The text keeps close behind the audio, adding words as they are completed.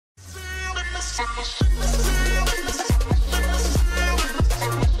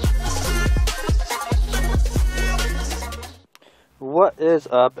What is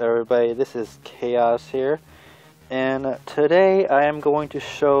up, everybody? This is Chaos here, and today I am going to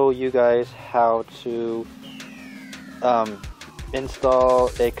show you guys how to install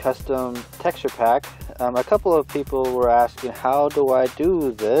a custom texture pack. A couple of people were asking, how do I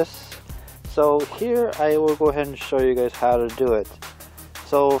do this? So here I will go ahead and show you guys how to do it.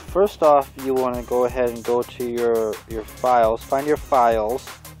 So first off, you want to go ahead and go to your files, find your files,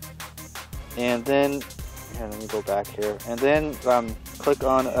 and then here, let me go back here, and then click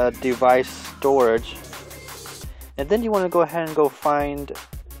on device storage, and then you want to go ahead and go find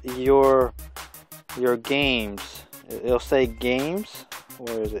your games. It'll say games.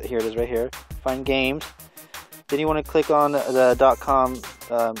 Where is it? Here it is, right here. Find games. Then you want to click on the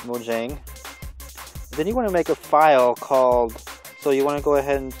 .com.mojang. Then you want to make a file called, so you want to go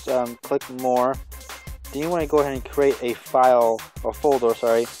ahead and click more. Then you want to go ahead and create a file, or folder,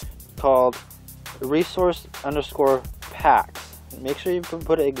 sorry, called resource_packs. Make sure you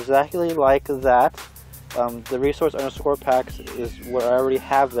put it exactly like that. The resource_packs is what I already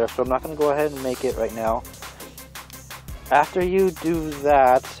have there, so I'm not going to go ahead and make it right now. After you do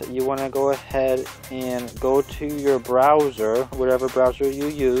that, you want to go ahead and go to your browser, whatever browser you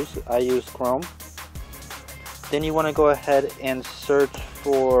use. I use Chrome. Then you want to go ahead and search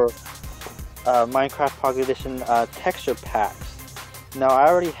for Minecraft Pocket Edition texture packs. Now I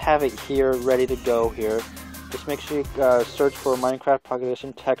already have it here, ready to go here. Just make sure you search for Minecraft Pocket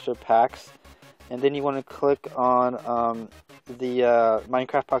Edition texture packs, and then you want to click on the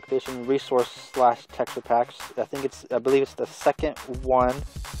Minecraft Pocket Edition resource/texture packs. I believe it's the second one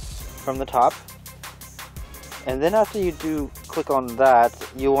from the top. And then after you do click on that,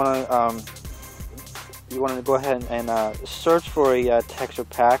 you want to go ahead and search for a texture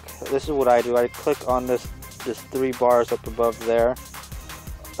pack. This is what I do. I click on this 3 bars up above there,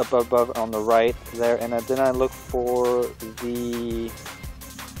 above on the right there, and then I look for the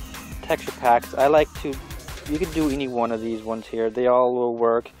texture packs. I like to, you can do any one of these ones here, they all will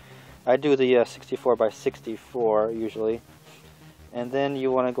work. I do the 64x64 usually. And then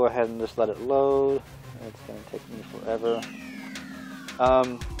you want to go ahead and just let it load. It's going to take me forever.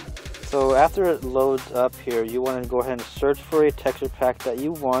 So after it loads up here, you want to go ahead and search for a texture pack that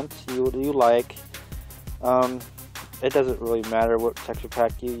you want, you like. It doesn't really matter what texture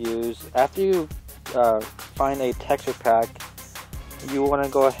pack you use. After you find a texture pack, you want to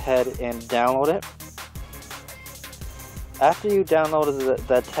go ahead and download it. After you download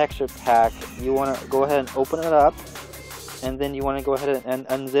the texture pack, you want to go ahead and open it up, and then you want to go ahead and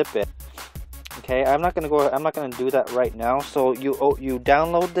unzip it. Okay, I'm not going to do that right now. So you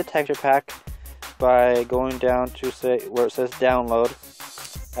download the texture pack by going down to where it says download.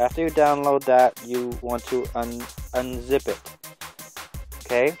 After you download that, you want to unzip it.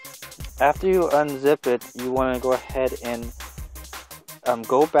 Okay, after you unzip it, you want to go ahead and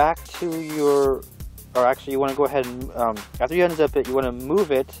go back to your, or actually you want to go ahead and after you unzip it, you want to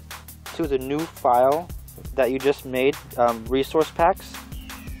move it to the new file that you just made, resource packs.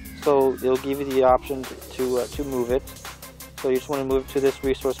 So it'll give you the option to move it. So you just want to move it to this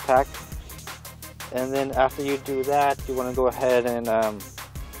resource pack, and then after you do that, you want to go ahead and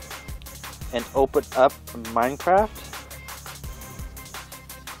open up Minecraft.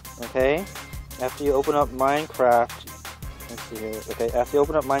 Okay, after you open up Minecraft, let's see here. Okay, after you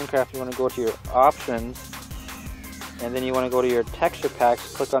open up Minecraft, you want to go to your options, and then you want to go to your texture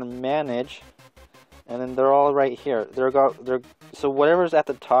packs, click on manage, and then they're all right here. So whatever's at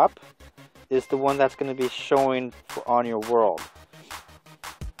the top is the one that's going to be showing on your world.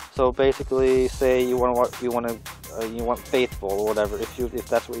 So basically, say you want faithful or whatever. If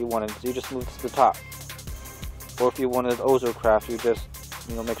that's what you wanted, you just move to the top. Or if you wanted Ozercraft, you just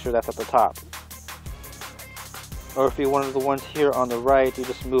make sure that's at the top. Or if you wanted the ones here on the right, you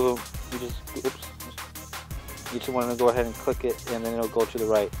just move them. You just want to go ahead and click it, and then it'll go to the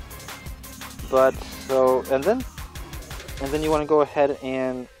right. But so and then you want to go ahead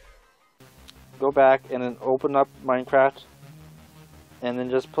and go back and then open up Minecraft, and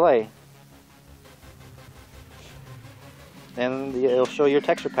then just play. And it'll show your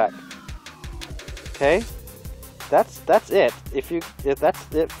texture pack. Okay, that's it. If that's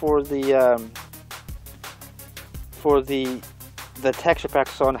it for the texture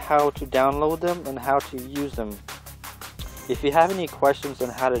packs on how to download them and how to use them. If you have any questions on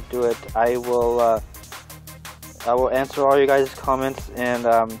how to do it, I will answer all you guys' comments, and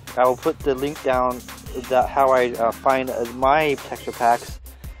I will put the link down that how I find my texture packs,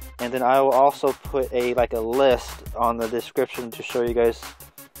 and then I will also put a list on the description to show you guys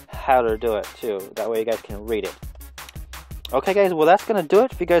how to do it too. That way you guys can read it. Okay guys, well that's gonna do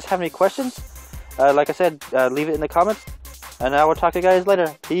it. If you guys have any questions, like I said, leave it in the comments, and I will talk to you guys later.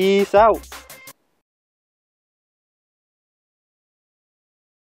 Peace out.